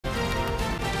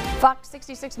Fox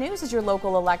 66 News is your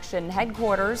local election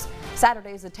headquarters.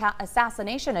 Saturday's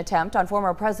assassination attempt on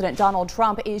former President Donald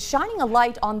Trump is shining a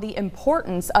light on the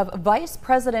importance of vice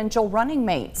presidential running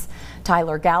mates.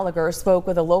 Tyler Gallagher spoke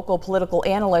with a local political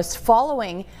analyst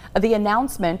following the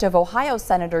announcement of Ohio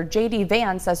Senator J.D.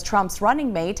 Vance as Trump's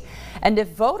running mate, and if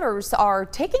voters are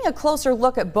taking a closer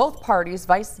look at both parties'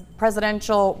 vice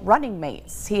presidential running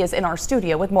mates. He is in our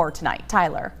studio with more tonight.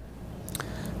 Tyler.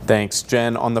 Thanks,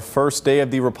 Jen. On the first day of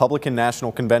the Republican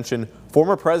National Convention,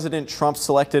 former President Trump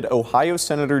selected Ohio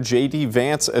Senator J.D.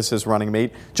 Vance as his running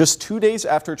mate just 2 days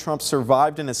after Trump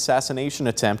survived an assassination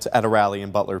attempt at a rally in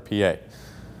Butler, PA.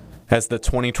 As the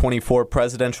 2024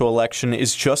 presidential election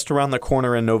is just around the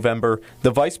corner in November,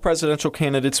 the vice presidential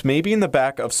candidates may be in the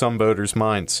back of some voters'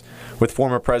 minds. With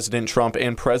former President Trump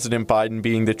and President Biden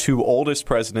being the two oldest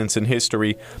presidents in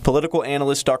history, political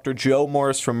analyst Dr. Joe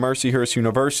Morris from Mercyhurst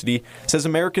University says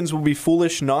Americans will be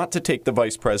foolish not to take the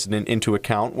vice president into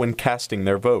account when casting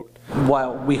their vote.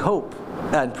 While we hope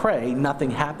and pray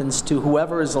nothing happens to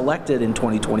whoever is elected in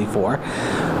 2024,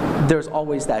 there's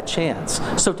always that chance.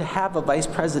 So to have a vice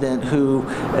president who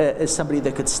is somebody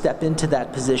that could step into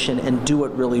that position and do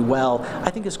it really well, I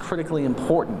think is critically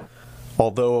important.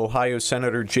 Although Ohio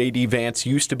Senator J.D. Vance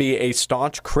used to be a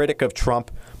staunch critic of Trump,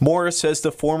 Morris says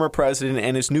the former president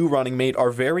and his new running mate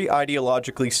are very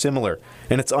ideologically similar,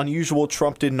 and it's unusual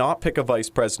Trump did not pick a vice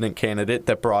president candidate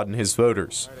that broadened his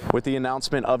voters. With the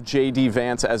announcement of J.D.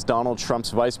 Vance as Donald Trump's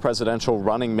vice presidential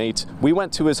running mate, we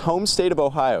went to his home state of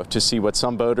Ohio to see what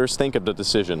some voters think of the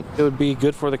decision. It would be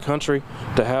good for the country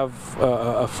to have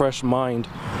a fresh mind,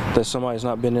 that somebody's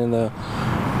not been in the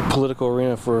political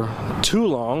arena for too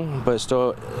long, but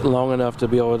still long enough to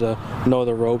be able to know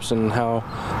the ropes and how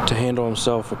to handle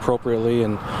himself appropriately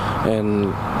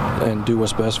and do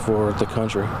what's best for the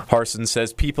country. Harson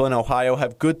says people in Ohio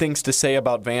have good things to say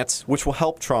about Vance, which will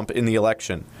help Trump in the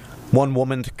election. One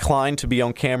woman declined to be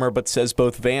on camera, but says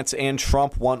both Vance and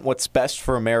Trump want what's best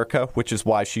for America, which is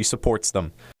why she supports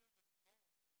them.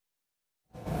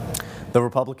 The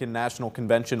Republican National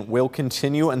Convention will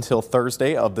continue until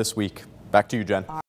Thursday of this week. Back to you, Jen.